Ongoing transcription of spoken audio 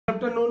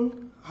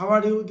afternoon. How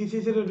are you? This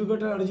is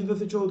Educator Arijit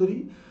Basu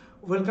Chowdhury.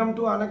 Welcome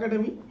to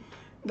Unacademy.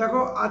 দেখো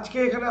আজকে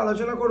এখানে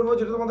আলোচনা করব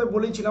যেটা তোমাদের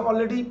বলেছিলাম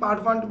অলরেডি পার্ট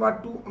 1 পার্ট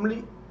 2 আমরা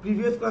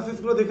প্রিভিয়াস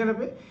ক্লাসেসগুলো দেখে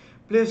নেবে।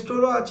 প্লে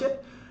স্টোরও আছে।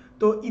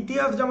 তো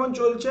ইতিহাস যেমন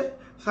চলছে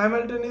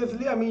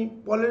সাইমালটেনিয়াসলি আমি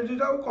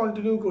পলিটিটাও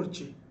কন্টিনিউ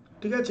করছি,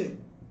 ঠিক আছে?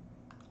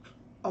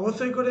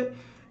 অবশ্যই করে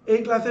এই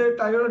ক্লাসের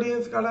টার্গেট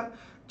অডিয়েন্স কারা,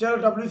 যারা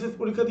WBCS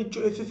পরীক্ষা দিচ্ছ,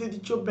 SSC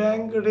দিচ্ছ,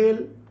 ব্যাংক, রেল,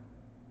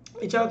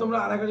 এছাড়া তোমরা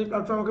আনাকাডেমি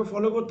প্ল্যাটফর্মকে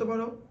ফলো করতে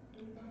পারো।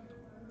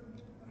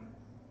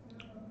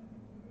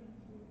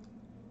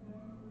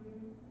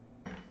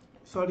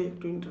 সরি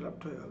একটু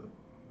ইন্টারাপ্ট হয়ে গেল।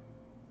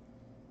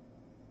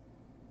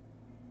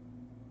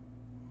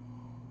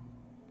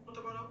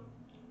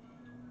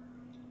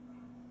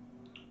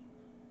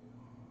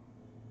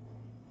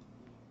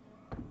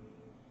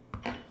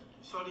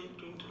 সরি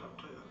একটু ইন্টারাপ্ট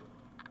হয়ে গেল।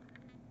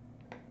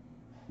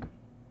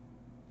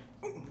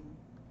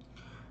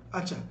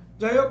 আচ্ছা,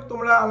 যাই হোক,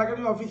 তোমরা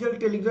Unacademy official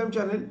Telegram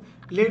channel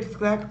let's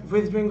crack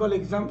West Bengal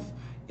exams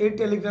এই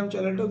টেলিগ্রাম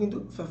চ্যানেলটাও কিন্তু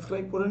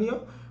সাবস্ক্রাইব করে নিও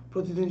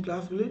প্রতিদিন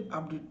ক্লাসগুলির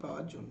আপডেট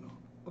পাওয়ার জন্য।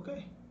 ওকে,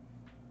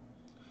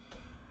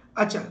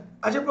 আচ্ছা,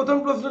 আজকে প্রথম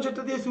প্রশ্ন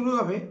যেটা দিয়ে শুরু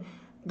হবে,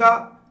 the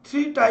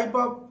three type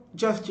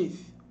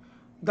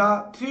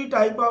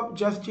of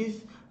justice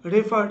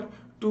referred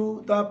to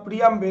the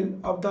preamble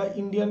of the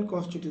Indian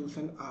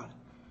constitution আর।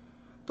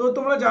 তো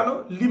তোমরা জানো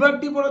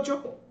লিবার্টি পড়েছো,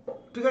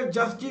 ঠিক আছে?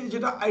 জাস্টিস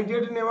যেটা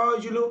আইডিয়াটি নেওয়া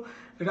হয়েছিল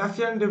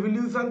রাশিয়ান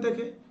রেভলিউশন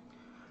থেকে,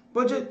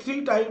 বলছে three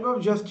type of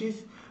justice.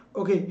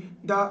 Okay,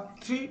 the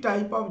three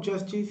type of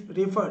justice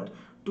referred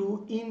to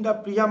in the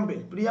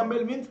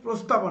preamble means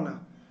প্রস্তাবনা।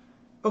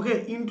 ওকে,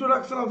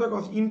 ইন্ট্রোডাকশন অফ দ্য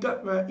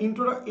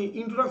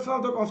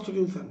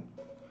কনস্টিটিউশন,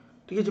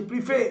 ঠিক আছে,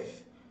 প্রিফেস।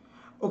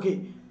 ওকে,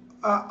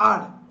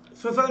 আর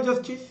social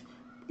justice,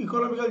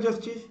 economical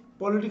justice,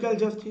 political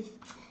justice.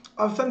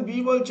 Option B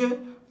বলছে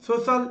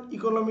social,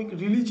 economic,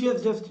 religious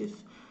justice.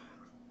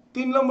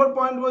 3 নম্বর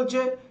point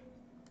বলছে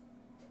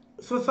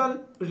social,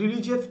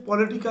 religious,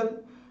 political.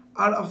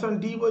 আর option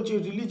D বলছে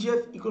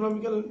religious,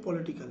 economical and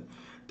political.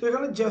 তো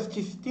এখানে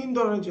justice 3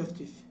 ধরনের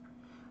justice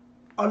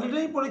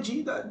already পড়েছি।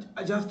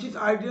 জাস্টিস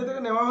আইডিয়া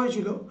থেকে নেওয়া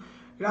হয়েছিল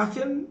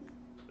রাশিয়ান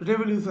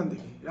রেভলিউশন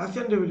থেকে।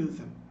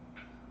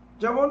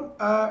 যেমন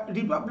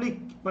রিপাবলিক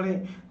মানে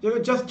যেমন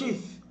জাস্টিস,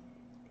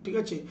 ঠিক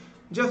আছে,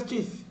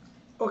 জাস্টিস।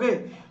 ওকে,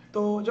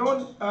 তো যেমন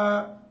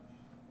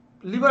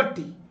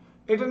লিবার্টি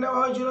এটা নেওয়া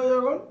হয়েছিল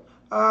যখন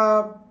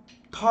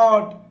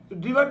থট,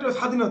 লিবার্টি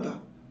স্বাধীনতা,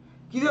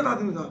 কিসের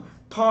স্বাধীনতা?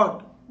 থট,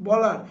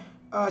 বলার,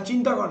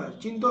 চিন্তা করার,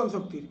 চিন্তন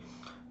শক্তির,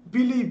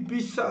 বিলিভ,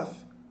 বিশ্বাস।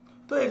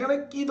 তো এখানে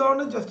কি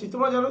ধরনের জাস্টিস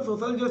তোমরা জানো?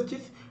 Social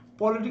justice,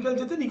 political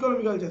justice,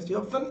 economical justice.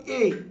 Option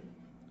A,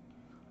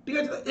 ঠিক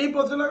আছে। এই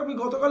প্রশ্নটা আমি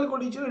গতকাল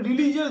করিয়েছিলাম।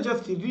 রিলিজিয়াস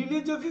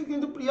জাস্টিস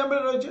কিন্তু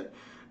প্রিয়াম্বেল রয়েছে।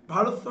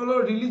 ভারত হলো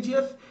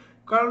রিলিজিয়াস,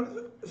 কারণ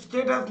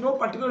state has no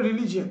particular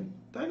religion,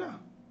 তাই না?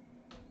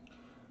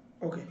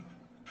 ওকে,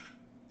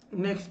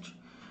 next,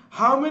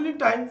 how many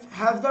Times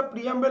has the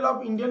preamble of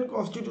Indian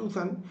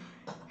constitution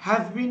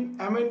has been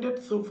amended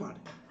so far?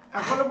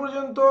 এখনো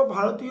পর্যন্ত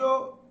ভারতীয়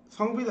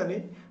সংবিধানে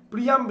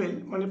প্রিয়াম্বেল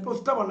মানে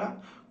প্রস্তাবনা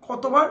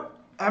কতবার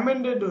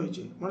অ্যামেন্ডেড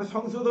হয়েছে, মানে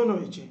সংশোধন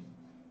হয়েছে?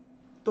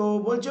 তো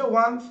বলছে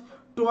once,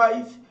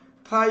 twice,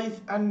 thrice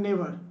and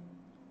never.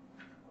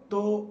 তো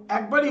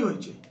একবারই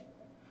হয়েছে।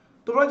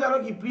 তোমরা জানো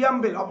কি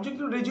প্রিয়াম্বেল,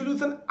 অবজেক্টিভ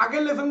রেজলিউশন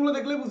আগের লেসনগুলো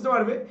দেখলে বুঝতে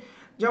পারবে।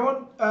 যেমন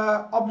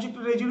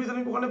অবজেক্টিভ রেজলিউশন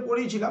আমি ওখানে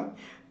পড়িয়েছিলাম।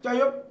 যাই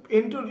হোক,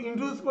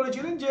 ইন্ট্রোডিউস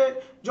করেছিলেন যে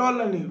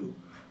জওয়াহরলাল নেহরু।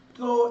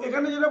 তো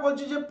এখানে যেটা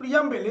বলছি যে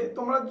প্রিয়াম্বেলে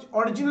তোমরা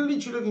অরিজিনালি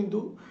ছিল কিন্তু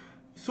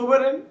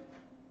সোভারেন,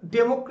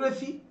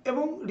 ডেমোক্রেসি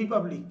এবং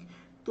রিপাবলিক।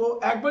 তো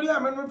একবারই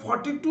অ্যামেন্ডমেন্ট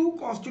 42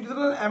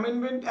 কনস্টিটিউশনাল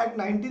অ্যামেন্ডমেন্ট অ্যাক্ট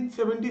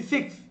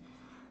 1976,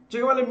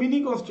 যেটা বলে মিনি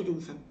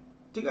কনস্টিটিউশন,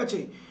 ঠিক আছে।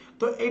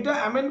 তো এটা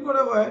অ্যামেন্ড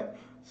করা হয়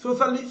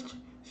সোশ্যালিস্ট,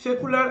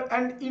 সেকুলার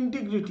অ্যান্ড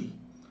ইন্টিগ্রিটি।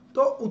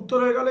 তো উত্তর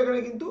হয়ে গেল এখানে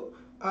কিন্তু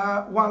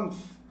ওয়ান্স,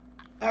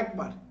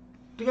 একবার,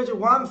 ঠিক আছে,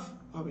 ওয়ান্স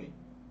হবে।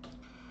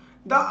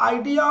 The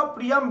idea of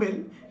preamble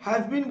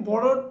has been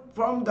borrowed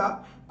from the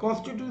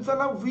constitution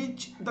of which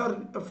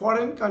the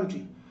foreign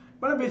country.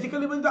 মানে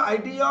বেসিক্যালি বলতে the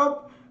idea of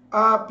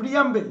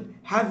preamble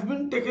has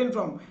been taken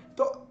from.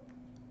 তো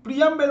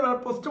প্রিয়াম্বেল মানে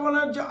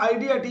প্রস্তাবনার যে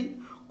আইডিয়াটি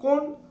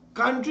কোন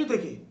কান্ট্রি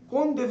থেকে,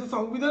 কোন দেশের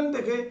সংবিধান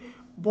থেকে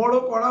বড়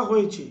করা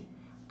হয়েছে?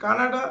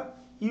 Canada,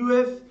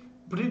 US,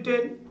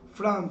 Britain,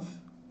 France.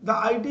 The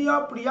idea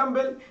of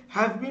preamble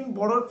has been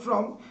borrowed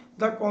from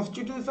the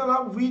constitution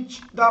of which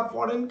the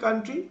foreign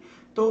country?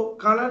 তো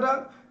কানাডা,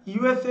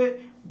 USA,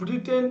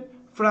 ব্রিটেন,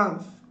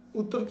 ফ্রান্স।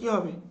 উত্তর কি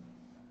হবে?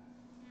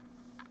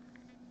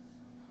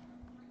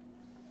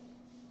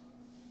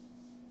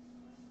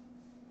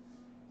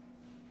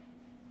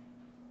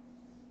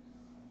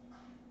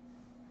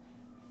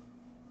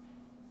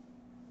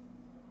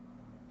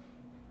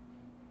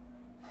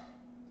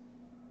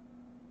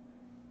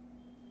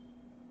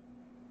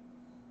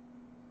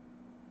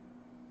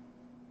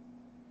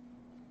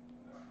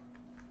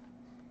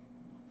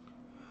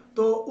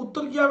 তো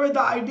উত্তর কি হবে?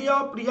 The idea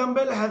of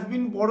preamble has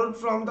been borrowed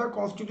from the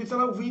constitution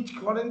of which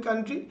foreign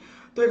country?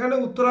 তো এখানে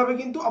উত্তর হবে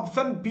কিন্তু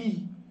অপশান বি।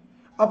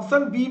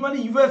 অপশান বি মানে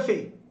USA,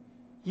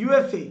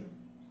 ইউএসএ,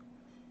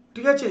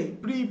 ঠিক আছে,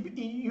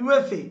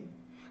 ইউএসএ।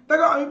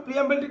 দেখো আমি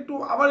প্রিয়াম্বেলটা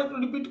আবার একটু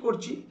রিপিট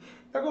করছি।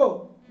 দেখো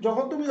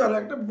যখন তুমি ধরো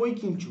একটা বই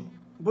কিনছো,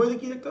 বইতে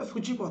কি একটা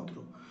সূচিপত্র,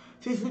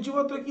 সেই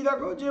সূচিপত্রে কি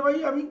দেখো যে ভাই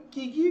আমি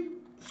কি কি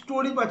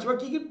স্টোরি পাচ্ছি বা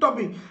কী কী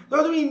টপিক।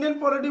 ধরো তুমি ইন্ডিয়ান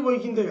পলিটি বই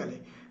কিনতে গেলে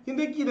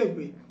কিন্তু কি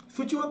দেখবে,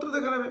 সূচিপত্র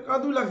দেখে নেবে। কারণ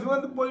তুমি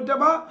লাক্সমিকান্ত বইটা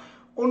বা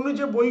অন্য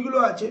যে বইগুলো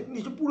আছে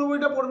নিশ্চয় পুরো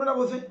বইটা পড়বে না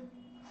বসে,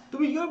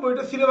 তুমি কি করবে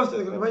বইটা সিলেবাসটা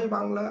দেখে নেবে। ভাই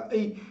বাংলা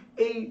এই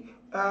এই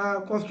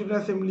constitution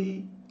assembly,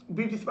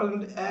 British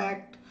parliament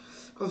act,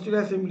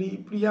 constitution assembly,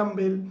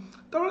 preamble,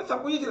 তারপরে সব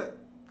কিছু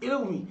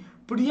এরকমই।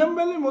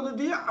 প্রিয়াম্বেলের মধ্যে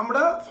দিয়ে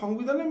আমরা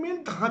সংবিধানের মেন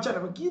ধাঁচাটা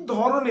বা কী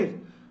ধরনের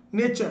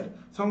নেচার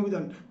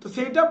সংবিধান, তো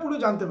সেইটা পুরো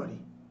জানতে পারি,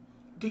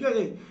 ঠিক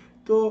আছে।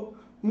 তো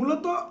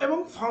মূলত এবং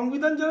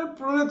সংবিধান যারা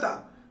প্রণেতা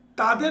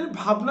তাদের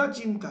ভাবনা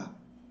চিন্তা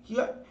কি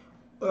হয়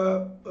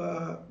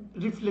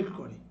রিফ্লেক্ট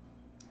করে।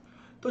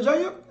 তো যাই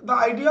হোক, the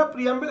idea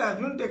preamble has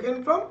been taken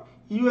from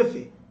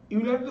USA,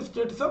 United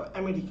states of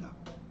America.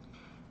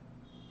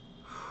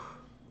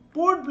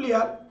 Port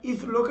Blair is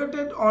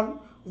located on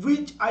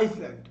which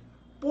island?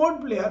 Port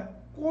Blair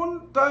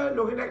কোনটায়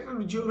লোকেটেড? একটা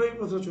জিওগ্রাফি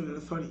প্রশ্ন চলে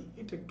এলো, সরি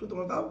এটা একটু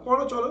তোমরা তাও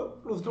করো, চলো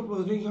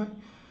প্রশ্নই হয়।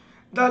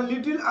 The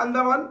little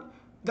Andaman,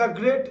 the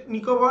great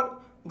Nicobar,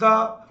 the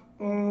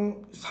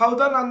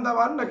southern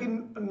Andaman নাকি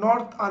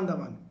নর্থ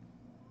আন্দামান?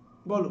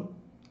 বলো।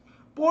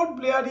 Port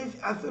Blair is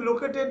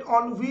located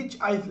on which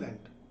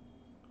island?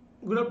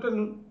 Good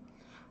afternoon.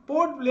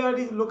 Port Blair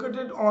is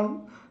located on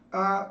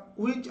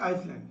which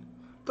island?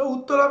 তো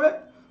উত্তর হবে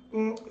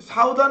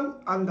সাউদার্ন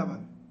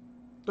আন্দামান।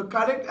 তো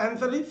correct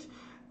answer is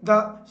the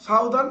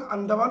southern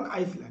Andaman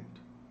island.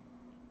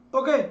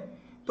 ওকে,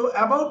 তো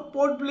about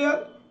port Blair,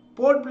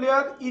 port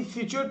Blair is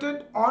situated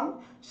on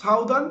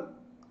southern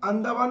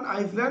Andaman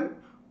island,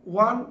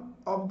 one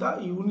of the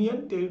union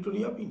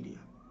territory of India,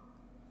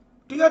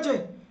 ঠিক আছে।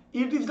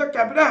 It is the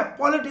capital,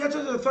 polity, আচ্ছা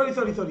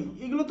sorry,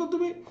 এগুলো তো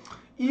তুমি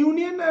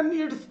ইউনিয়ন অ্যান্ড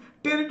ইটস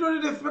টেরিটরি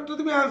রেসপেক্টে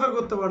তুমি answer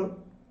করতে পারো,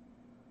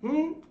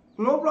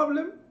 নো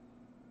প্রবলেম,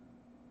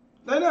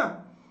 তাই না।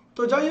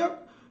 তো যাই হোক,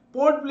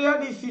 port Blair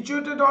is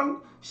situated on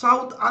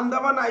south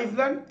Andaman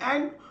island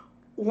and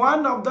one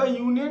of the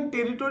union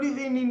territories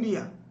in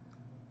India.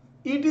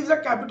 It is the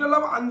capital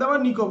of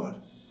Andaman Nicobar,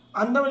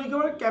 Andaman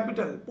Nicobar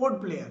capital port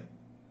Blair.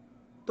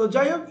 তো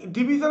যাই হোক,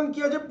 ডিভিশন কি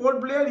আছে? Port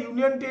Blair,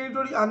 union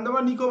territory,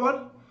 Andaman Nicobar.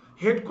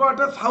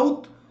 Headquarter south,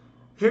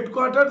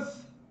 headquarters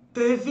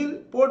tehsil,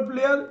 port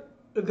Blair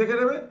দেখে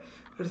নেবে।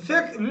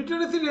 Sex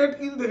literacy rate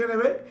কিন্তু দেখে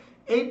নেবে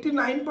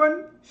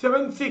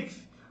 89.76,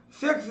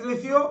 সেক্স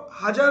রেশিও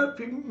 1000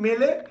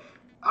 মেলে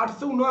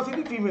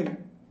 879 ফিমেল,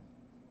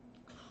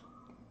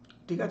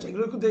 ঠিক আছে,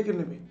 এগুলো একটু দেখে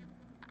নেবে।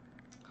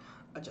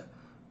 আচ্ছা,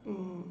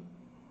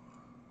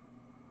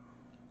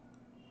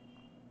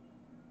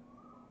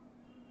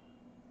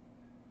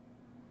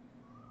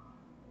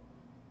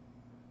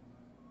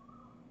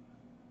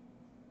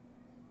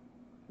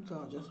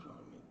 just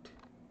 1 minute.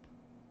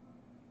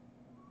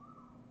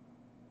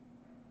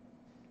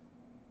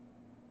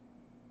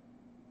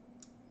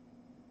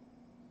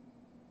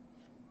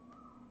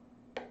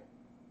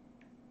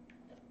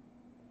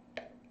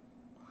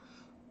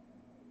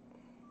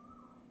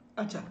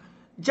 আচ্ছা,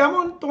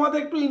 যেমন তোমাদের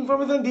একটু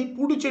ইনফরমেশন দিই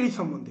পুডুচেরি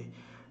সম্বন্ধে।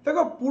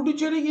 দেখো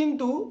পুডুচেরি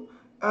কিন্তু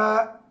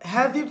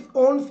has its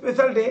own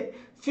special day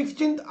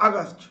 16th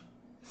August.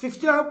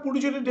 16th August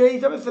Puducherry day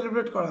হিসাবে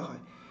সেলিব্রেট করা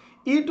হয়।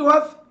 ইট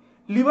ওয়াজ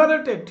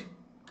লিবারেটেড,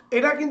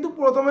 এটা কিন্তু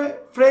প্রথমে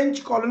ফ্রেঞ্চ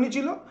কলোনি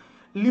ছিল,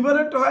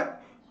 লিবারেট হয়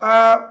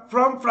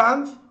from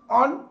France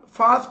on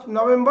 1st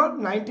November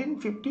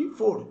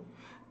 1954।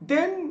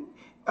 Then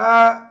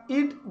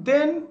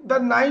then the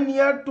 9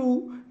 year to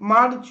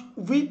merge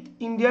with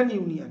Indian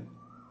Union।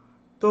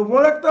 তো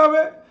মনে রাখতে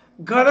হবে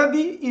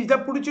গারাদি is the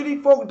Puducherry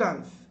folk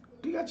dance,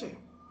 ঠিক আছে।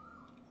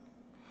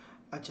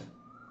 আচ্ছা,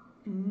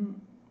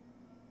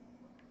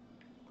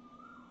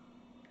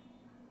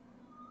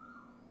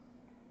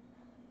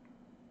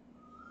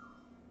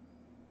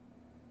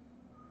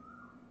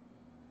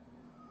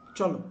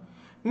 চলো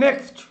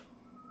next.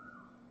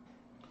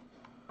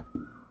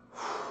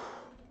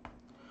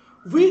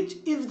 Which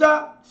is the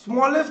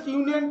smallest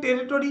union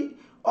territory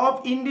of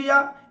India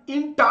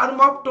in term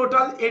of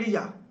total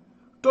area?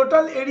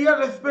 Total area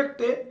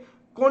রেসপেক্টে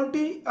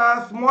কোনটি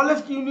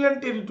smallest union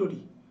territory?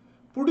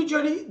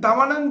 Puducherry,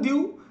 Daman and দিউ,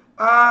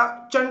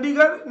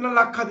 চণ্ডীগড় না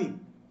লাক্ষাদ্বীপ?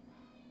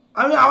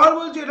 আমি আবার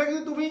বলছি, এটা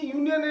কিন্তু তুমি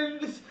ইউনিয়ন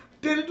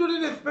টেরিটরি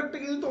রেসপেক্টে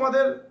কিন্তু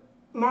তোমাদের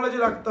নলেজে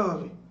রাখতে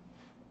হবে।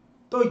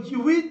 তো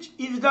which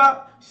is the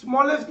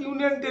smallest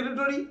union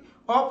territory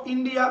of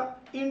India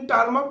in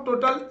term of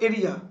total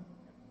area?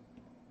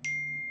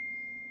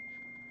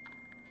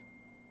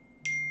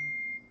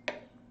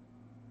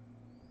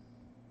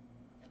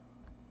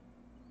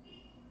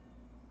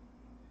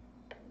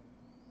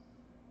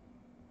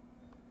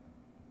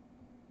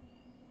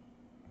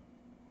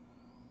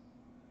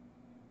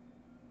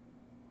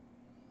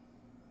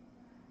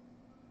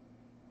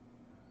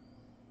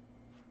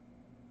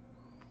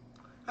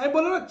 আমি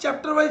বললাম না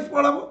চ্যাপ্টার ওয়াইজ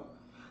পড়াবো,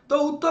 তো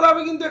উত্তর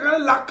হবে কিন্তু এখানে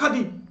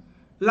Lakshadweep.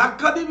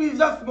 Lakshadweep is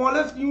the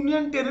smallest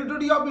union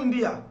territory of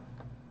India.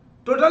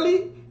 Totally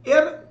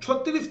এর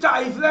 36টা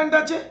আইল্যান্ড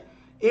আছে,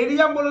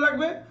 এরিয়া বলে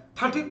রাখবে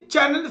 30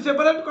 চ্যানেল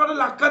সেপারেট করে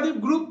লাক্ষাদ্বীপ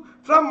গ্রুপ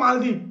ফ্রম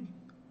মালদ্বীপ,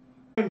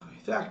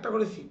 একটা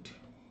করে seat.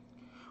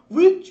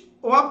 Which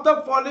of the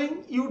following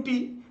UT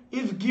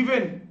is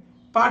given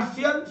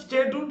partial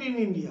statehood in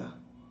India?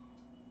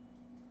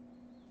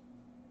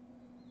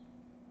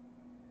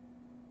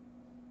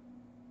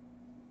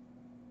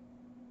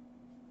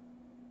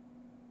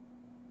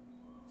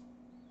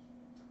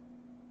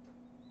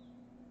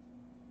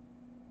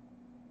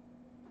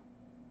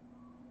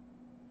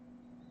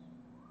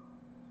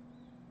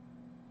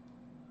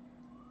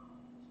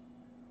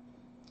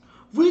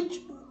 Which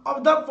of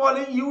the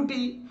following UT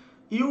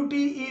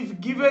is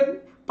given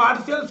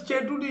partial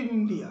statehood in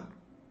India?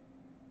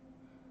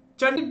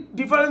 চারটি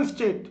different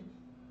state,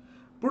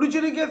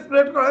 পুডুচেরিকে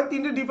spread করা হয়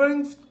তিনটে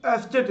ডিফারেন্ট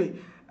স্টেটে।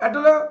 একটা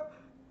হলো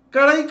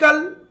কারাইকাল,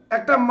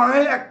 একটা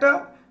মাহে, একটা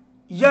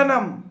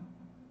ইয়ানাম,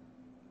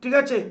 ঠিক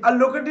আছে, are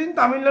located in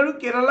Tamil Nadu,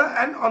 Kerala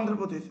and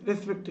Andhra Pradesh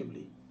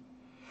respectively.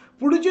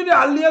 Puducherry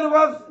earlier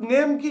was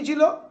name কি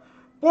ছিল?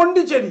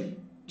 পন্ডিচেরি,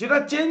 যেটা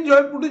চেঞ্জ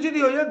হয় পুডুচেরি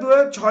হয়ে যায়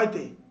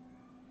 2006-তে।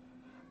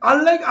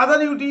 আনলাইক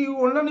আদার ইউটি,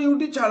 অন্যান্য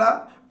ইউটি ছাড়া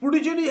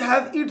Puducherry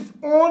has its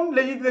own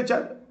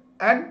legislature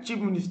and chief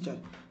minister,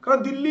 কারণ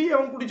দিল্লি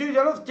এবং পুডুচেরি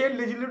যেন স্টেট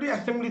লেজিসলেটিভ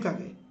অ্যাসেম্বলি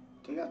থাকে,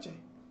 ঠিক আছে।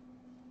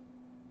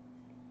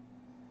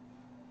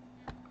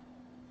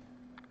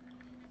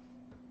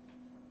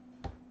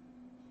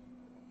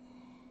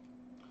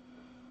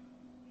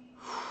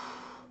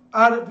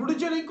 আর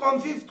Puducherry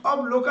consist of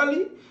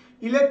locally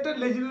elected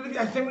legislative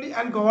assembly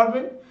and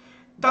government.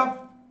 The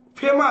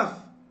famous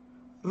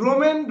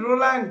Romain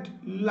Roland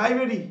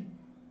library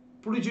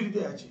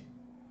পুডুচেরিতে আছে।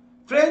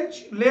 French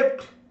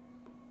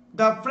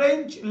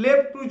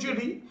left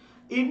Puducherry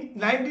in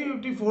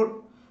 1954.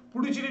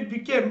 Puducherry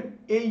became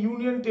a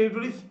union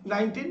territory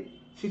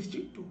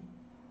 1962.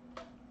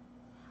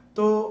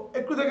 তো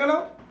একটু দেখে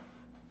নাও।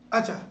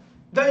 আচ্ছা,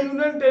 the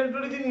union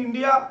territories in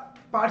India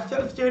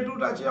partial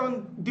statehood আছে, যেমন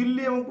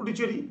দিল্লি এবং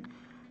পুডুচেরি,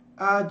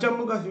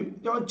 জম্মু কাশ্মীর।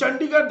 যেমন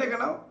চণ্ডীগড় দেখে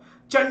নাও,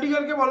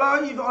 চণ্ডীগড়কে বলা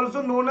হয় is also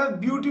known as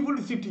beautiful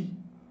city,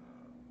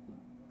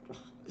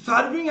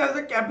 serving as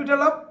a capital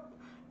of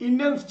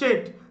Indian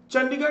state.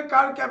 Chandigarh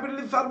car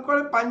ক্যাপিটালি serve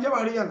করে? Punjab,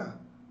 Haryana.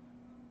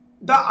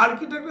 The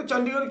architect of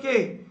Chandigarh ke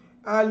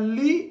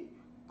Lee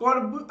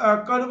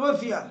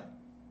Corbusier,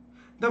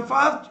 the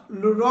first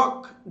rock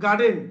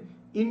garden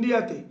India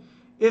te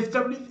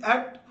established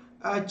at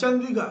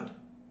Chandigarh.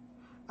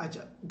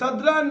 Acha,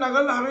 Dadra and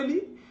Nagar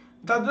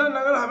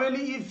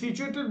Haveli is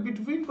situated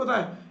between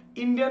kothay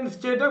Indian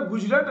state of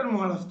Gujarat and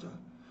Maharashtra.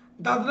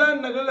 Dadra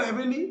and Nagar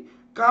Haveli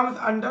comes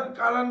under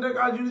kar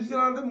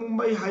jurisdiction of the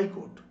Mumbai High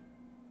Court.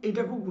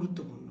 Eta খুব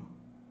গুরুত্বপূর্ণ।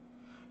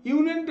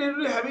 Union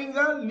territory having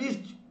the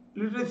least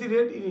literacy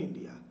rate in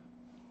India.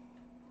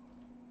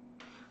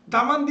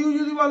 দামান দিউ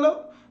যদি বলো,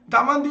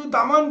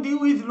 দামান দিউ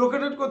is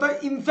located কোথায়?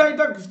 Inside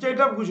the state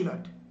of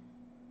Gujarat,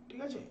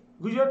 ঠিক আছে,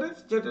 গুজরাটের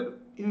স্টেটের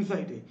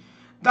ইনসাইডে।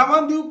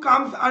 দামান দিউ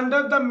comes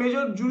under the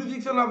major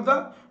jurisdiction of the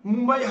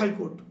Mumbai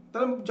high court.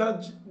 তাহলে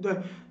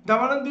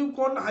দামান দিউ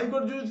কোন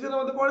হাইকোর্ট জুরিসডিকশনের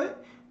মধ্যে পড়ে?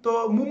 তো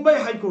Mumbai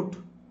high court.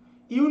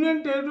 Union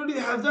territory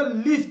has the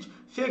list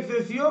sex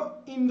ratio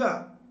in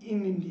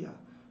India.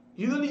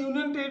 Usually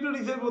union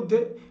টেরিটরিজের মধ্যে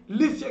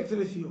লিস্ট সেক্স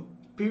রেশিও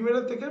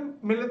ফিমেলের থেকে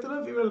মেলের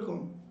তুলনায় female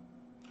com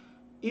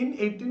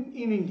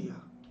in India.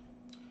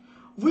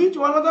 Which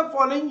one of the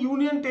following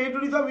union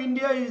territories of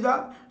India is the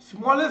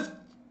smallest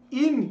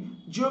in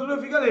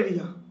geographical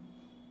area?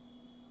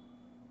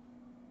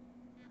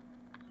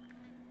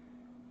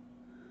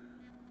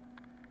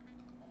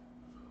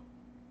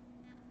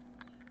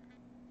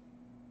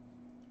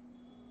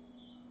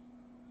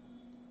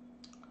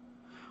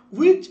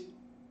 Which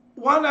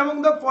one among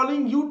the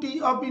following UT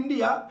of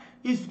India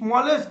is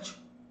smallest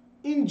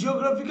in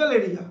geographical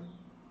area?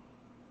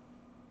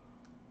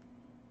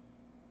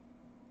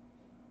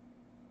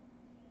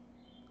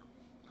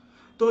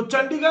 তো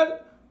Chandigarh,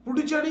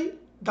 Puducherry,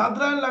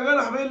 Dadra and Nagar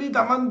Haveli,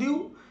 Daman Diu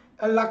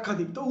and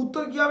Lakshadweep. তো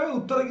উত্তর কি হবে?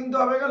 উত্তরে কিন্তু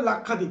হবে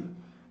Lakshadweep.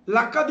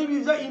 Lakshadweep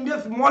is the India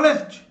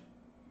smallest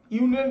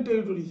union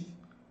territories.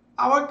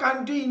 Our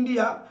country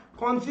India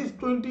consist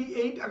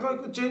 28, এখন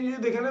একটু চেঞ্জ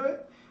হয়ে দেখে নেবে,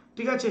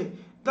 ঠিক আছে।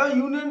 The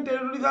union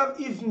territories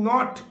is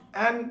not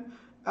an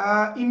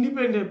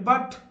independent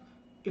but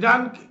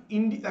run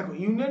দেখো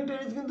ইউনিয়ন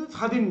টেরিটরি কিন্তু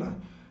স্বাধীন নয়,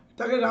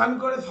 তাকে রান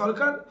করে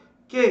সরকার,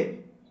 কে?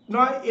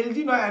 নয়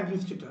এলজি নয়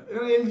অ্যাডমিনিস্ট্রেটর।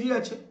 এখানে এলজি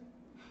আছে।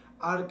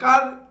 আর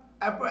কার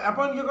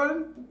অ্যাপয়েন্ট কে করেন?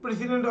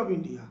 President of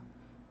India.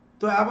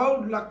 তো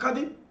about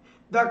Lakshadweep,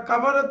 the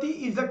Kavaratti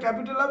is the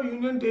capital of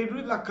union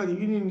territory Lakshadweep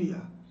in India.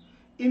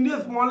 India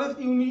smallest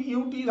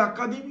UT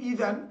Lakshadweep is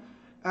an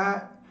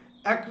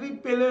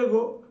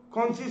archipelago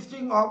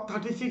consisting of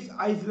 36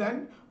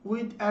 islands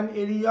with an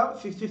area of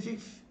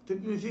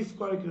 66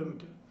 square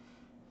kilometer.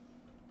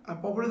 A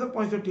population of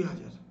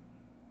 65,000.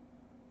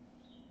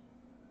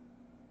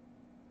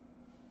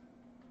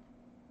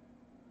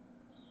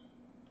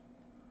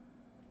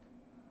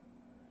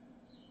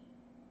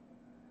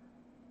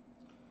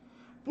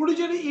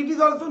 Puducherry, it is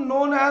also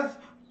known as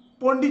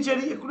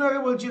Pondicherry, একটু আগে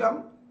বলছিলাম,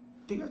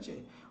 ঠিক আছে,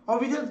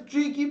 official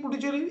tree কি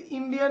পুডুচেরির?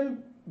 Indian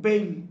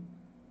bail.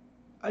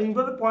 আর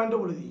important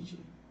পয়েন্টও বলে দিয়েছি।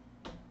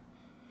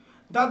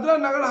 দাদরা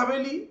নাগার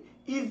Haveli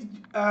is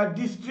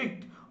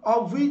district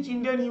of which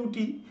Indian UT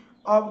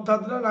of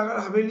Dadra Nagar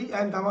Haveli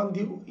and Daman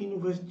Diu in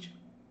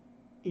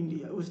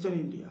Western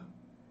India.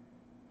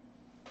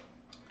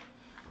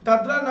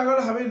 Dadra Nagar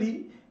Haveli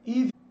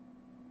is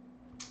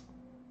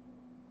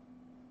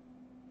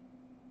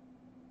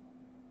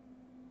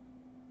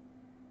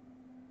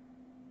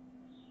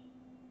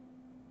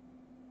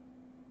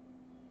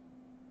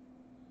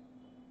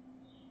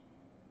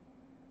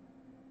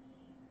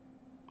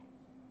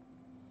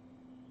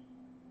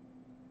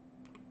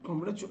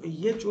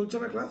ये चलছে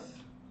না ক্লাস?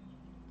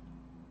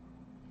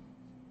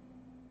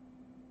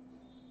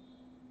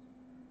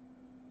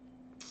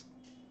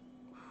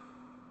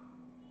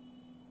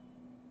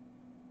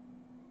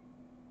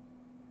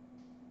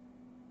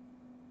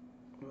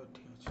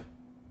 ঠিক আছে।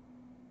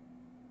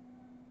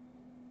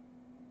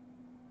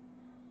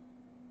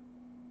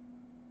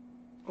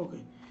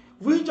 Okay.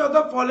 Which of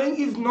the following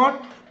is not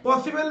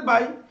possible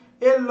by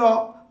a law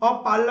of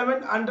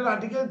parliament under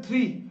Article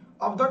 3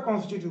 of the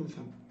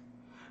Constitution?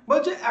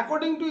 বলছে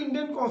according to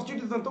Indian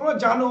constitution, তোমরা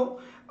জানো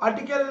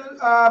article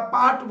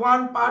part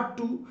 1 part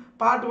 2,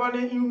 part 1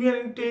 এ union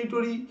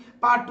territory,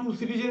 part 2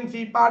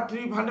 citizenship, part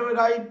 3 fundamental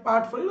right,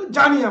 part 4 এগুলো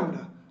জানি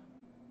আমরা।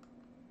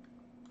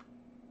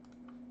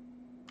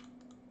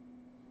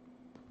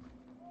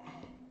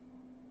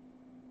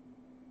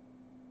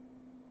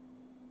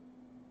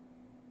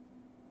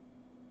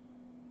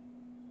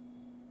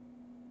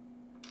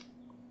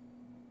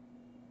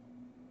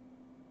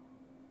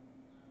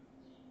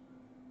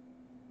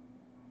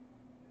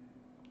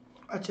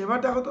 আচ্ছা এবার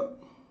দেখো তো।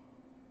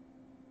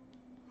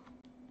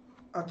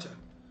 আচ্ছা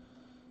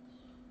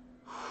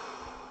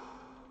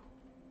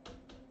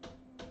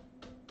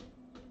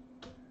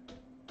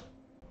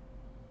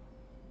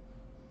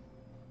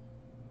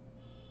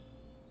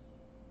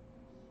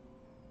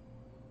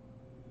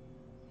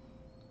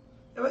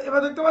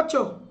এবার দেখতে পাচ্ছ?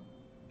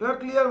 এবার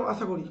ক্লিয়ার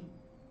আশা করি।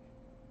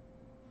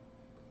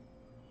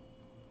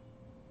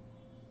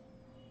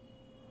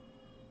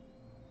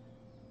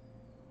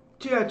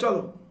 ঠিক আছে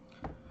চলো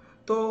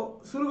তো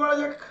শুরু করা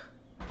যাক।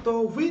 তো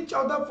which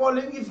of the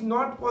following is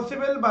not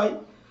possible by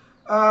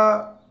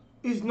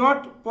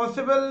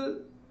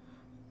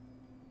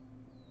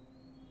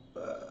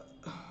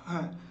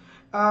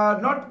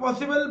not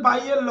possible by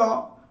a law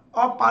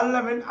of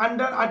parliament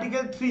under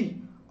Article 3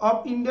 of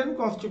Indian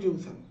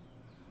Constitution.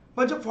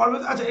 বলছে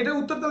ফরমেট। আচ্ছা এটা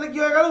উত্তর তাহলে কি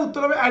হয়ে গেল?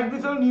 উত্তর হবে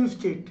অ্যাডমিশন নিউ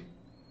স্টেট।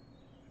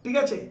 ঠিক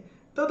আছে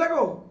তো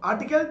দেখো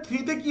আর্টিকেল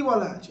 3 তে কি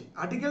বলা আছে?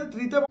 আর্টিকেল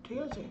 3 তে ঠিক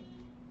আছে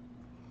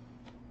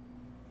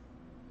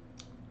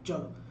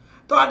চলো।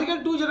 তো আর্টিকেল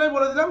 2 যেটা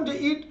বলে দিলাম যে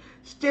ইট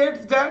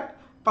states that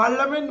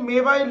parliament May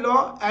by law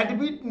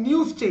admit new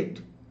state.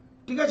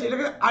 ঠিক আছে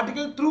এটাকে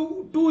আর্টিকেল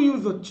 2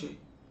 ইউজ হচ্ছে।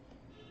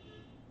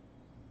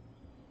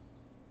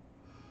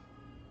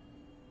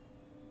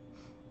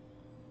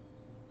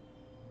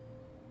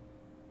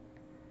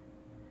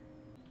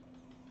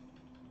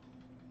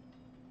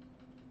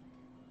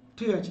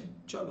 ঠিক আছে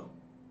চলো।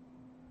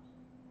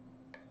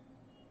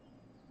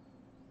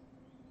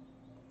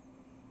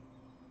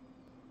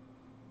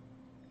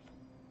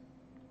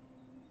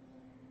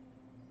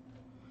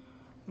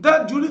 The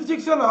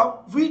jurisdiction of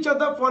which of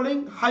the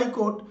following high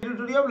court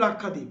territory of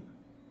Lakshadweep?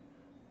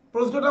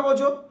 প্রশ্নটা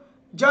বোঝো।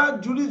 যা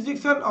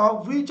jurisdiction of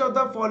which of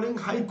the following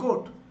high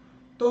court?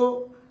 তো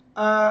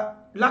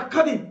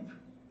লাক্ষাদ্বীপ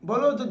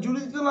বলো the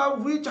jurisdiction of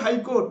which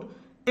high court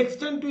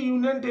extend to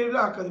union territory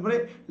Lakshadweep, মানে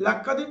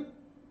লাক্ষাদ্বীপ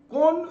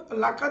কোন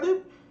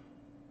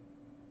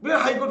লাক্ষাদ্বীপের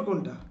হাইকোর্ট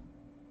কোনটা?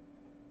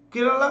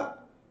 কেরালা,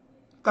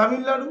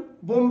 তামিলনাড়ু,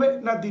 বোম্বে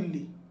না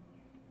দিল্লি?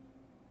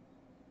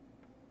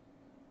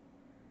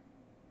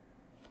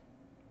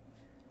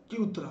 কি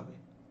উত্তর হবে?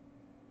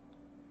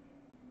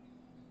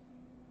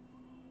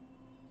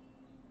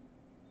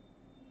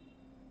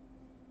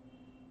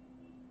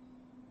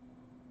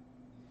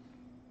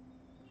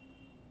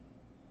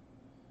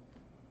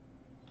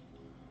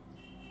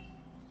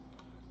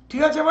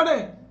 ঠিক আছে মানে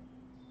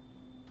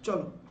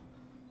চলো।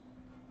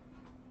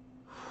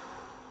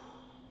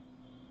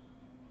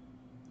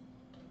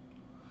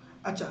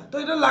 আচ্ছা তো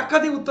এটা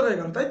লাক্ষাদ্বীপ উত্তর হয়ে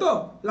গেল, তাই তো?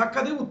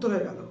 লাক্ষাদ্বীপ উত্তর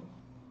হয়ে গেল।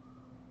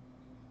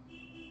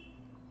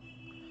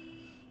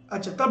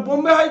 আচ্ছা তার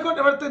বোম্বে হাইকোর্ট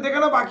এবার দেখে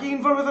নাও বাকি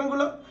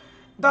ইনফরমেশনগুলো।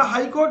 The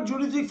high court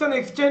jurisdiction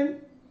extend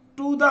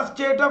to the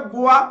state of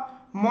Goa,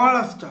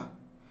 Maharashtra.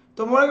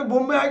 তো মনে হয়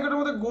বোম্বে হাইকোর্টের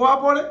মধ্যে গোয়া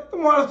পড়ে, তো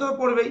মহারাষ্ট্র তো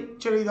পড়বেই,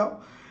 ছেড়েই দাও।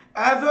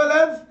 As well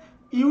as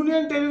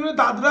union territory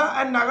Dadra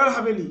and Nagar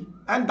Haveli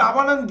and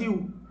Daman and দিউ।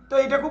 তো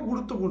এটা খুব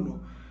গুরুত্বপূর্ণ।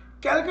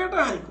 ক্যালকাটা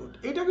হাইকোর্ট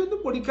এটা কিন্তু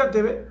পরীক্ষা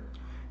দেবে।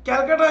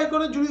 ক্যালকাটা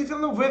হাইকোর্টের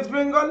jurisdiction West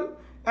Bengal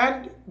and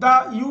the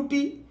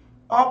UT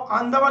of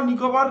Andaman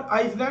Nicobar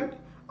island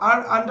R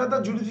under the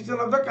jurisdiction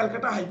of the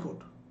Calcutta high court.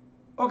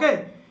 ওকে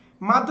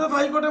মাদ্রাস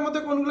হাইকোর্টের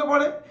মধ্যে কোনগুলো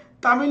পড়ে?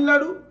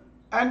 Tamil Nadu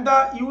and the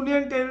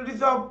union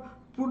territories of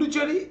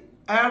Puducherry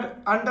and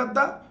under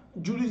the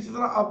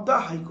jurisdiction of the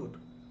high court.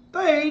 তো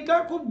এইটা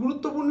খুব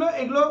গুরুত্বপূর্ণ,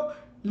 এগুলো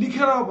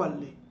লিখে নাও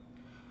পারলে।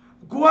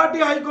 Guwahati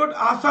high court,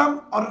 Assam,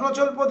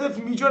 Arunachal Pradesh,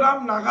 Mizoram,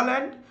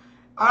 Nagaland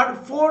R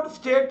 4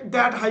 state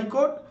that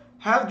high court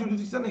has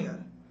jurisdiction here.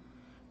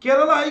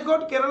 Kerala High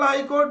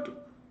Court,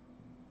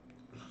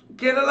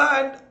 Kerala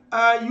and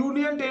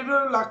Union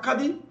Territory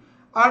Lakshadweep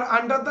are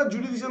under the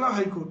jurisdiction of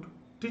High Court,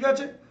 ঠিক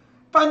আছে।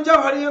 পাঞ্জাব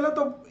হরিয়ানা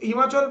তো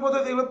হিমাচল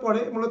প্রদেশ এগুলো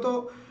পড়ে মূলত,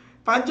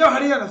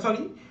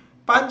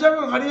 পাঞ্জাব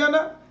এবং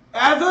Haryana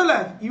as well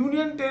as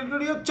union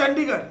territory of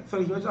Chandigarh,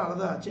 Himachal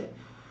আলাদা আছে,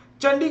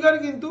 চণ্ডীগড়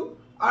কিন্তু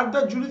are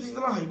the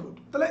jurisdiction of high court.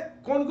 তাহলে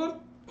কোন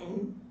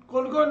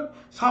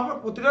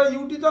প্রতিটা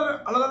ইউটি তো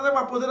আলাদা আলাদা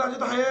বা প্রতিটা রাজ্যে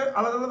তো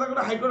আলাদা আলাদা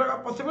করে হাইকোর্ট রাখা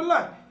পসিবল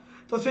নয়,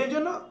 তো সেই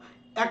জন্য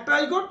একটা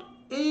হাইকোর্ট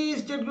এই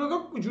স্টেটগুলোকে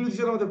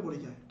জুরিডিকশনের মধ্যে পড়ে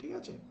যায়, ঠিক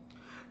আছে।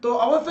 তো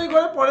অবশ্যই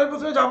করে পরের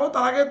প্রশ্নে যাবো,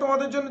 তার আগে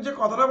তোমাদের জন্য যে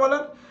কথাটা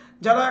বলার,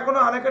 যারা এখনো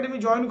আনএকাডেমি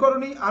জয়েন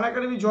করোনি,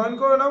 আনএকাডেমি জয়েন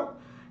করে নাও।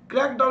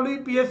 ক্র্যাক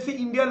WBPSC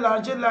ইন্ডিয়ার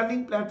লার্জেস্ট লার্নিং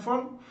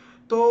প্ল্যাটফর্ম।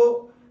 তো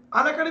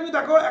আনএকাডেমি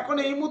দেখো এখন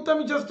এই মুহূর্তে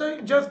আমি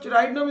জাস্ট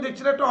রাইট নাও আমি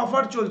দেখছিলাম একটা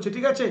অফার চলছে,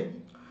 ঠিক আছে,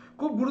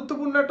 খুব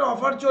গুরুত্বপূর্ণ একটা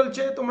অফার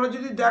চলছে। তোমরা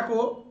যদি দেখো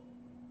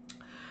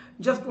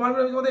জাস্ট 1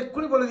 মিনিট আমি তোমাদের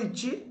এক্ষুনি বলে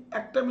দিচ্ছি,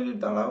 একটা মিনিট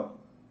দাঁড়াও,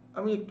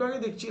 আমি একটু আগে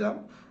দেখছিলাম,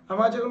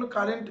 আমার যে কোনো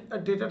কারেন্ট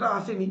ডেটাটা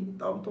আসেনি,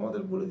 তাও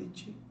তোমাদের বলে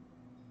দিচ্ছি।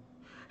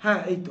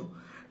 হ্যাঁ এই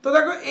তো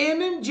দেখো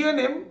ANM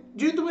GNM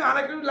যদি তুমি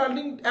আনএকাডেমি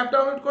লার্নিং অ্যাপ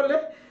ডাউনলোড করলে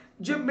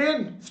যে মেন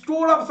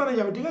স্টোর অপশানে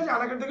যাবে, ঠিক আছে,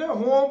 আনএকাডেমি থেকে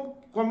হোম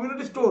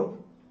কমিউনিটি স্টোর,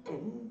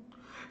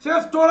 সেটা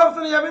স্টোর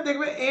অপশানে যাবে,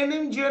 দেখবে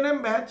ANM GNM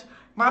ব্যাচ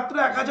মাত্র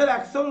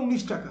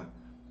 1119 টাকা,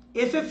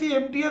 SSC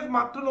MTS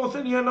মাত্র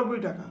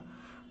 999 টাকা,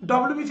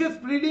 WBCS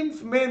প্রিলিমস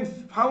মেন্স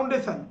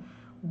ফাউন্ডেশন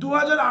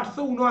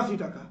 2879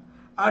 টাকা,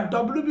 আর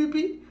WBP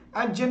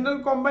আর জেনারেল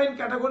কম্বাইন্ড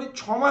ক্যাটাগরি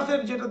 6 মাসের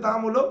যেটা দাম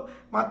হলো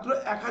মাত্র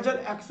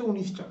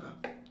 1119 টাকা,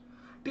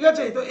 ঠিক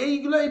আছে। তো এই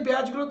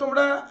ব্যাচগুলো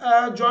তোমরা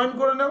জয়েন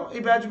করে নাও,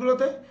 এই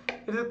ব্যাচগুলোতে,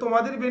 এতে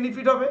তোমাদের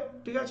বেনিফিট হবে,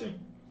 ঠিক আছে।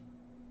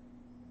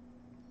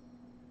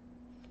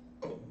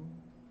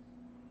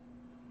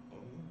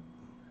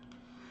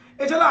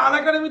 এছাড়া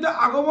আনএকাডেমিতে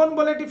আগমন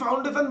বলে একটি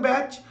ফাউন্ডেশন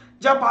ব্যাচ,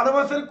 যা 12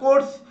 মাসের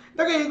কোর্স।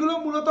 দেখো এইগুলো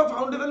মূলত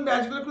ফাউন্ডেশন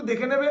ব্যাচগুলো একটু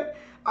দেখে নেবে,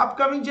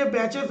 আপকামিং যে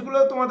ব্যাচেসগুলো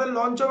তোমাদের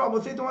লঞ্চ হবে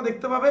অবশ্যই তোমরা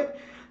দেখতে পাবে।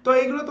 তো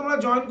এইগুলো তোমরা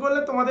জয়েন করলে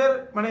তোমাদের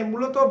মানে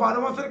মূলত 12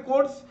 মাসের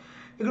কোর্স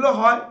এগুলো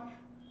হয়।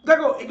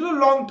 দেখো এগুলো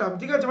লং টার্ম,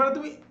 ঠিক আছে, মানে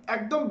তুমি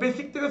একদম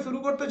বেসিক থেকে শুরু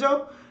করতে চাও,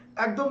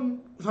 একদম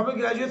সবে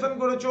গ্র্যাজুয়েশন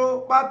করেছো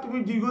বা তুমি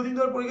দীর্ঘদিন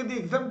ধরে পরীক্ষা দিয়ে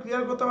এক্সাম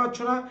ক্লিয়ার করতে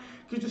পারছো না,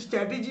 কিছু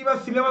স্ট্র্যাটেজি বা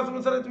সিলেবাস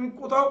অনুসারে তুমি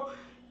কোথাও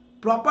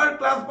প্রপার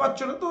ক্লাস পাচ্ছ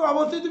না, তো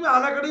অবশ্যই তুমি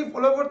আনএকাডেমি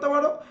ফলো করতে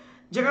পারো,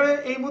 যেখানে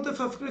এই মুহূর্তে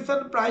সাবস্ক্রিপশন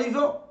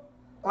প্রাইসও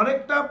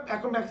অনেকটা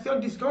এখন ম্যাক্সিমাম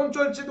ডিসকাউন্ট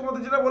চলছে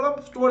তোমাদের যেটা বললাম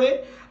স্টোরে।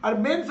 আর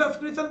মেন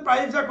সাবস্ক্রিপশন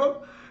প্রাইস এখন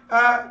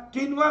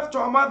 3 মাস,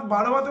 6 মাস,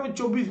 12 মাস এবং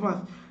 24 মাস,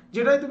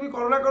 যেটাই তুমি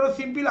করো না করো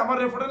সিম্পল আমার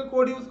রেফারেল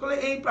কোড ইউজ করলে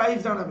এই প্রাইস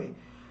জানাবে।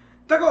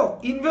 দেখো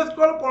ইনভেস্ট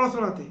করো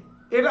পড়াশোনাতে,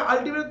 এটা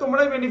আলটিমেট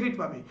তোমরাই বেনিফিট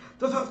পাবে।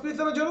 তো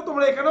সাবস্ক্রিপশনের জন্য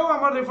তোমরা এখানেও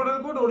আমার রেফারেল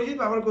কোড অরিজিৎ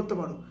ব্যবহার করতে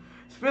পারো।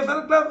 স্পেশাল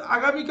ক্লাস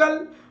আগামীকাল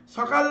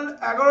সকাল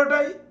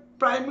 11টায়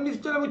প্রাইম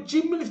মিনিস্টার এবং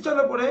চিফ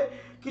মিনিস্টারের উপরে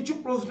কিছু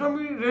প্রশ্ন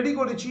আমি রেডি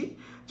করেছি,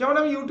 যেমন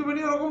আমি ইউটিউবে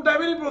নিয়ে ওরকম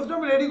টাইপেরই প্রশ্ন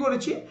আমি রেডি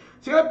করেছি,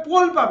 সেখানে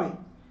পোল পাবে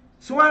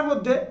সময়ের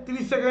মধ্যে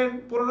 30 second,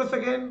 15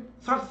 second,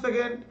 60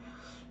 second,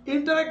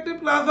 interactive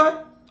class হয়,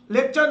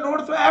 লেকচার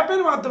নোটস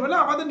অ্যাপের মাধ্যমে, না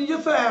আমাদের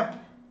নিজস্ব অ্যাপ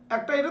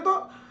একটা, এটা তো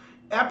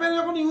অ্যাপের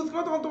যখন ইউজ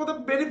করো তখন তোমাদের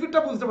বেনিফিটটা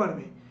বুঝতে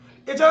পারবে।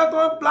 এছাড়া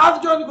তোমার প্লাস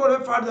জয়েন করে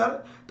ফার্দার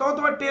তখন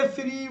তোমার test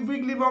series,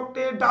 weekly mock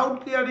test, doubt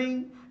clearing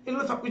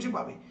এগুলো সব কিছু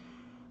পাবে।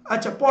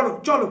 আচ্ছা পড়ো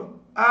চলো,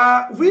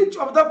 which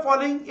of the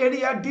following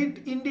area did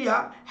India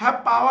have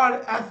power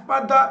as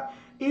per the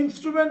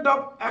instrument of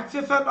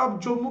accession of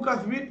Jammu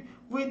Kashmir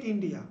with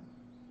India?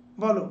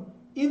 বলো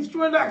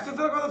ইনস্ট্রুমেন্ট অফ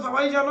অ্যাক্সেসের কথা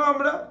সবাই জানো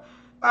আমরা,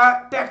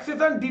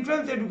 ট্যাক্সেশন,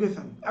 ডিফেন্স,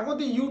 এডুকেশন, এখন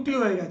তো ইউটি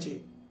হয়ে গেছে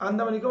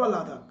আন্দামান নিকোবর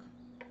লাদাখ।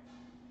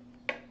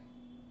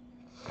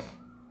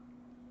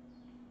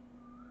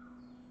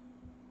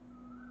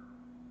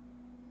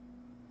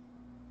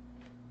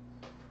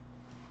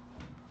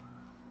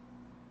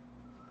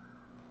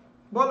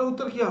 বলো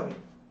উত্তর কি হবে?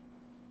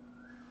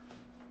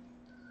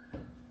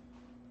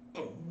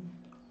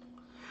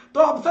 তো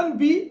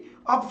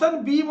অপশন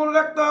বি মনে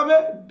রাখতে হবে,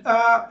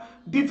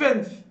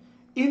 ডিফেন্স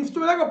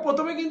ইনস্ট্রুমেন্ট। দেখো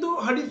প্রথমে কিন্তু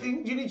হরি সিং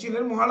যিনি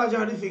ছিলেন, মহারাজা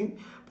হরি সিং,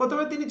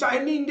 প্রথমে তিনি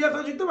চাইনি ইন্ডিয়ার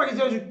সাথে যুক্ত,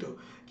 পাকিস্তানের যুক্ত,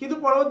 কিন্তু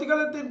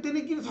পরবর্তীকালে তিনি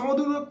কি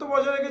সমদূরত্ব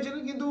বজায়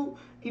রেখেছিলেন, কিন্তু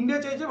ইন্ডিয়া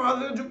চাইছে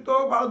ভারতের সাথে যুক্ত,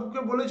 ভারতকে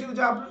বলেছিল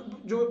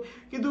যে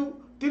কিন্তু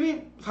তিনি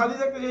স্বাধীন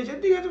থাকতে চাইছেন,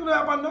 ঠিক আছে কোনো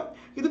ব্যাপার না,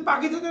 কিন্তু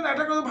পাকিস্তানের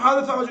অ্যাটাক করে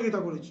ভারতের সহযোগিতা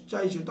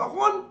চাইছে,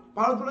 তখন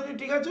ভারত বলেছে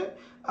ঠিক আছে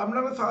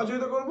আপনারা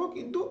সহযোগিতা করবো,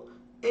 কিন্তু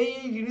এই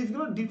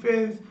জিনিসগুলো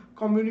ডিফেন্স,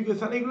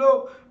 কমিউনিকেশন, এগুলো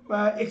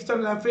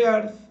এক্সটার্নাল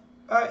অ্যাফেয়ার্স,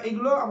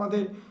 এগুলো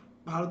আমাদের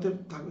ভারতের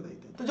থাকবে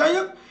দায়িত্ব। তো যাই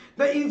হোক,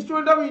 the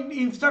instrument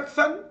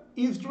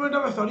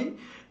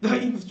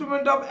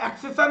of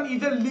accession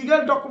is a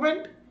legal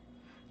document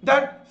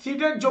that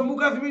seated Jammu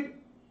Kashmir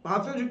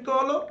ভারতে যুক্ত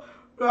হলো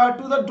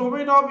to the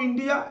domain of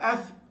India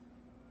as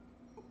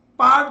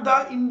per the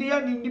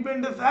Indian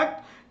independence act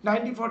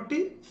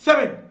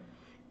 1947.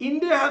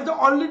 India has the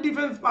only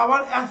defense power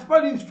as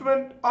per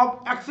instrument of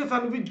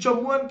accession with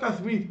Jammu and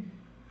Kashmir.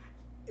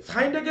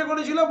 সাইনটা কে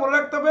করেছিল মনে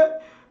রাখতে হবে,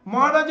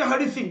 Maharaja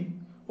Hari Singh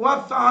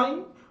was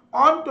signed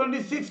on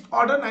 26th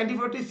Order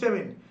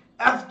 1947.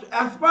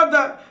 As per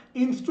the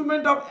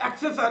instrument of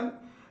accession,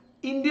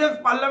 India's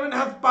parliament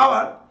has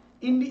power.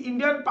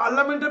 Indian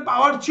parliamental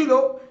power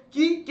chilo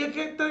ki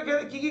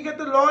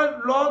ক্ষেত্রে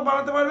law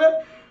বানাতে পারবে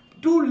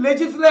to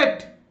legislate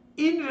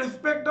in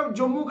respect of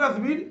Jammu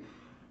Kashmir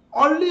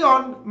only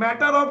on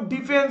matter of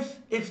defense,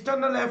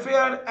 external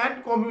affair and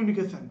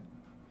communication.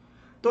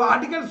 তো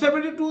article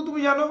 72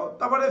 তুমি জানো,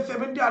 তারপরে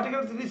 70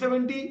 article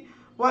 370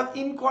 was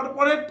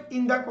incorporated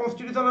in the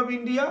constitution of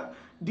India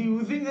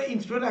using the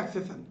instrument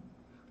accession.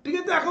 ঠিক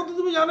আছে, এখন তো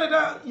তুমি জানো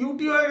এটা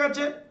ইউটি হয়ে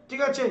গেছে,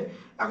 ঠিক আছে,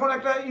 এখন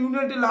একটা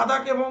ইউনিয়নটি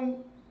লাদাখ এবং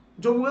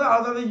জম্মু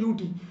আলাদা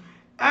UT.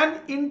 and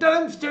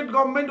interim state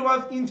government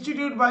was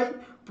instituted by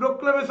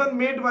proclamation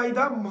made by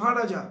the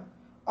Maharaja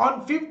on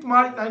 5th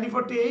March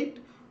 1948.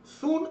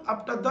 Soon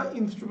after the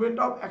instrument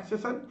of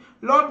accession,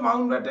 Lord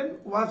Mountbatten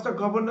was the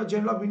Governor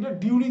General of India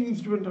during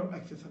instrument of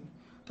accession.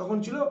 তখন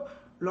ছিল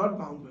Lord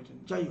Mountbatten.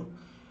 যাই হোক,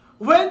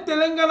 when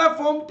Telangana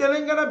formed,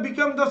 Telangana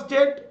became the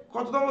state,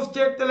 কততম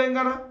state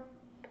Telangana?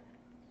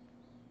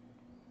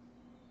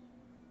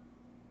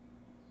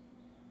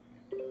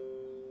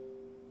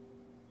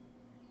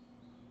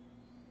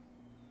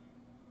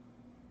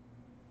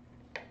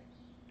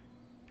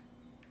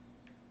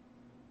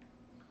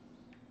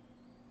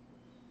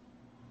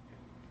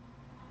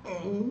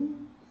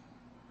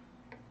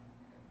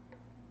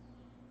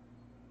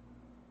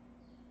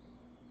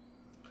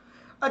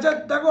 আচ্ছা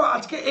দেখো,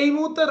 আজকে এই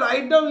মুহূর্তে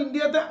রাইট নাও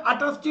ইন্ডিয়াতে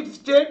 28টি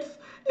স্টেটস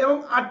এবং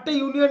 8টি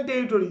union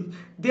territory.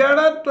 There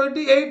R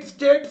 28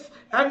 states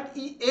and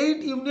 8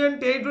 union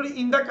territory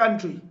in the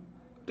country.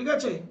 ঠিক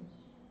আছে,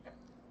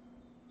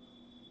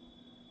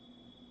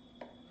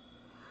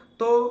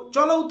 তো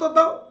চলো উত্তর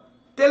দাও।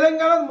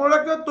 তেলেঙ্গানা মনে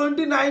রাখতে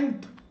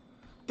 29th,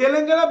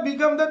 Telangana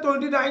become the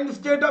 29th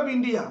state of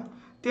India.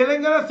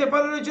 Telangana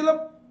separate হয়েছিল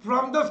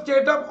from the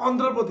state of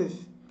Andhra Pradesh.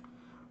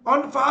 On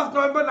 1st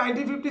November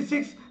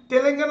 1956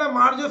 Telangana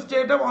merged the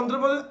state of Andhra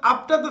Pradesh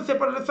after the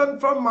separation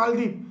from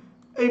Maldives,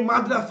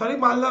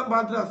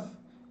 Madras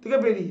থেকে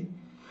বেরিয়ে।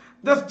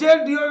 The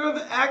State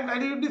Reorganization Act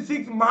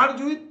 1956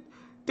 merged with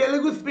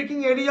Telugu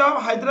speaking area of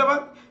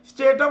Hyderabad,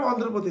 state of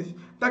Andhra Pradesh.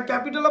 The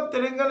capital of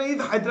Telangana is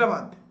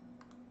Hyderabad.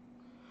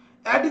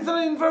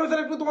 Additional information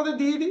একটু তোমাদের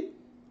দিয়ে দিই,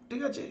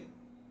 ঠিক আছে।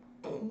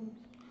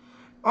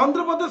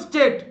 Andhra Pradesh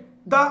State,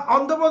 the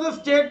Andhra Pradesh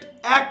State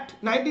Act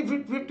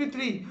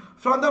 1953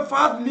 from the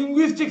first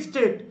linguistic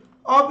state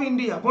of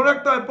India. মনে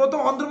রাখতে হয় প্রথম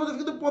অন্ধ্রপ্রদেশ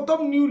কিন্তু প্রথম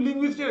নিউ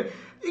লিঙ্গুইস্টিক,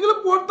 এগুলো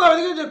পড়তে হবে,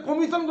 ঠিক আছে,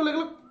 কমিশনগুলো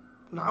এগুলো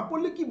না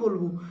পড়লে কি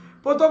বলবো।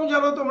 প্রথম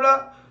জানো তোমরা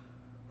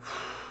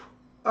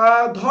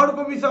ধর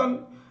কমিশন,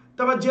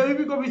 তারপর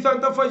জেবিপি কমিশন,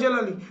 তারপর ফয়জল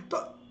আলী। তো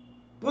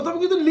প্রথম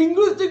কিন্তু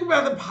লিঙ্গুইস্টিক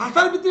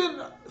ভাষার ভিতরে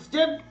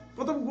স্টেট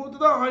প্রথম গুরুত্ব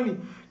দেওয়া হয়নি,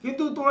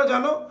 কিন্তু তোমরা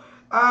জানো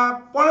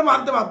পরে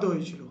মানতে বাধ্য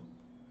হয়েছিল,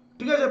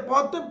 ঠিক আছে,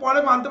 পরে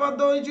মানতে বাধ্য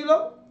হয়েছিল।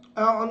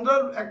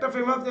 অন্ধ্রার একটা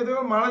ফেমাস নেতা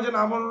মারা যায় না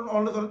আমার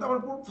অন্ধ্র, তারপর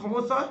খুব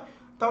সমস্যা হয়,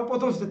 তারপর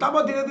প্রথম স্টেট,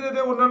 তারপর ধীরে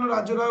ধীরে অন্যান্য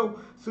রাজ্যরাও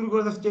শুরু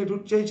করে স্টেট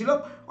চেয়েছিল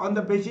on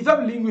the basis of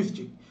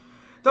linguistic.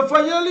 The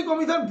Fajr Ali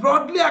Commission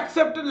broadly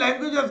accepted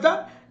language as the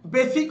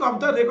basic of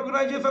the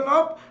recognition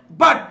of,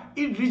 but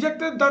it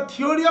rejected the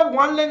theory of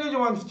one language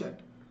one state.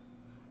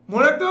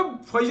 মনে রাখতে হবে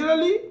ফজর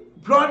আলী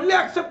ব্রডলি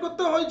অ্যাকসেপ্ট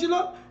করতে হয়েছিল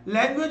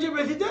ল্যাঙ্গুয়েজের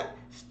বেসিসে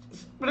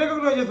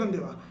recognition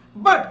দেওয়া,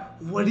 but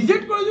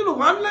reject করেছিল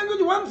one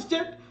language one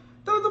state.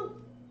 তাহলে তো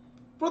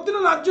প্রতিটা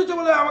রাজ্য হচ্ছে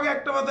বলে আমাকে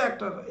একটা কথা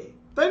একটা,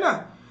 তাই না?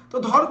 তো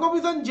ধর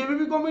কমিশন,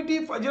 জেবিপি কমিটি,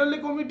 ফজর আলী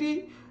কমিটি,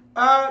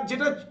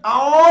 যেটা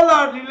all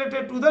R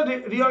related to the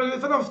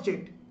reorganisation of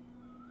state.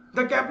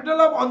 The capital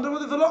of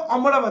Andhra Pradesh হলো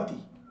Amaravati.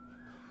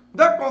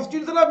 The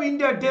constitution of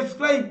India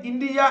describe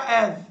India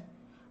as,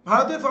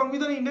 ভারতের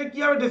সংবিধান ইন্ডিয়া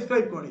কীভাবে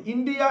ডেসক্রাইব করে?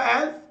 ইন্ডিয়া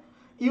অ্যাজ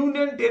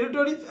ইউনিয়ন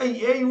টেরিটরিজ, এই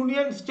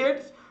union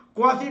states,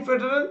 quasi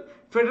federal,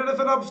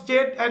 federation of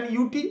state and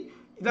UT,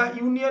 the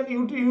union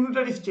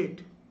unitary state.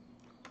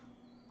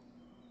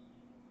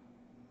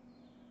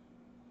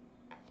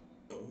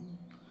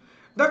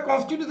 The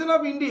Constitution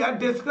of India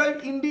describes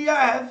India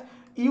as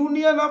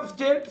Union of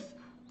States,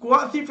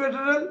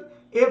 quasi-federal,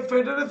 a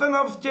federation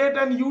of state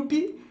and UT,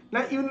 না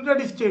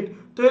unitary state.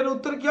 তো এর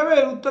উত্তর কি হবে?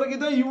 এর উত্তর কি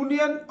হবে?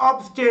 Union of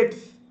states.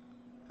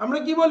 আমরা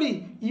কি বলি?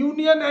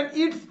 Union and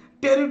it's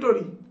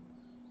territory.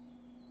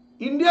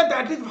 India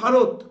that is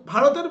Bharat,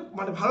 ভারতের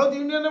মানে ভারত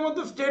ইউনিয়নের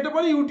মধ্যে স্টেটও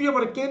পড়ে, ইউটিও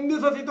পড়ে, কেন্দ্রীয়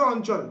শাসিত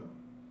অঞ্চল।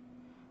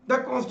 The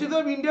constitution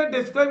of India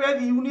describe as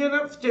union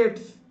of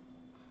states.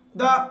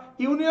 The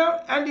union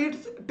and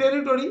its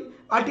territory,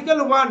 article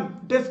 1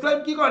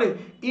 describe কি করে?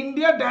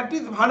 India that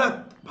is Bharat,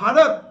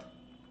 Bharat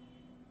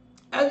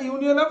as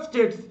union of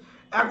states.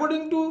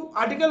 According to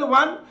article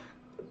 1,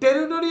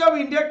 territory of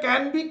India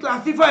can be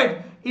classified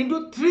into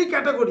 3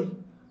 category,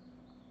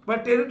 but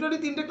territory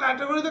 3টে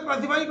ক্যাটাগরিতে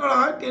classify করা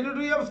হয়।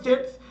 Territory of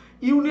states,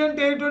 union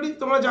territory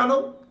তোমরা জানো,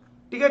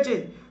 ঠিক আছে।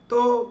 তো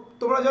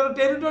তোমরা জানো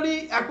টেরিটরি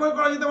অ্যাকোয়ার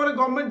করা যেতে পারে,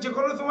 গভর্নমেন্ট যে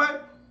কোনো সময়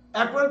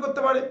অ্যাকোয়ার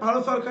করতে পারে,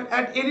 ভারত সরকার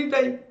অ্যাট এনি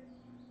টাইম,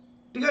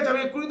 ঠিক আছে। আমি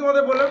এক্ষুনি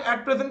তোমাদের বললাম অ্যাট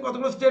প্রেজেন্ট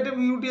কতগুলো স্টেট এবং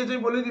ইউটি আছে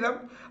বলে দিলাম,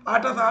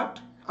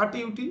 8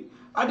 ইউটি।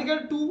 আর্টিকেল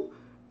 2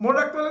 মনে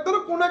রাখতে পারলে ধরো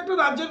কোনো একটা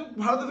রাজ্যের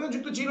ভারতের সঙ্গে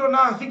যুক্ত ছিল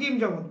না, সিকিম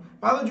যেমন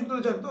ভারতের যুক্ত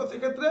ছিল, তো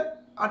সেক্ষেত্রে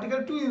আর্টিকেল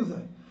 2 ইউজ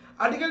হয়।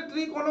 আর্টিকেল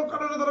 3 কোনো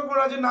কারণে ধরো কোনো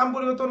রাজ্যের নাম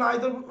পরিবর্তন,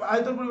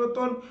 আয়তন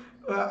পরিবর্তন,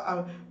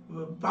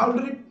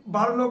 বাউন্ডারি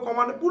বাড়ানো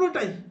কমানো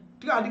পুরোটাই,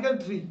 ঠিক আছে, আর্টিকেল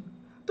 3।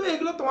 তো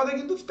এগুলো তোমাদের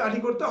কিন্তু স্টাডি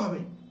করতে হবে,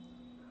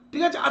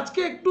 ঠিক আছে। আজকে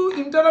একটু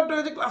ইন্টারাপ্ট হয়ে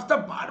গেছে, ক্লাসটা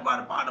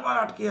বারবার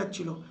আটকে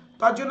যাচ্ছিল,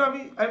 তার জন্য আমি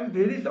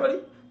ভেরি সরি।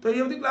 তো এই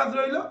অবধি ক্লাস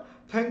রইল।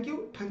 Thank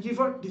you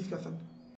for discussion.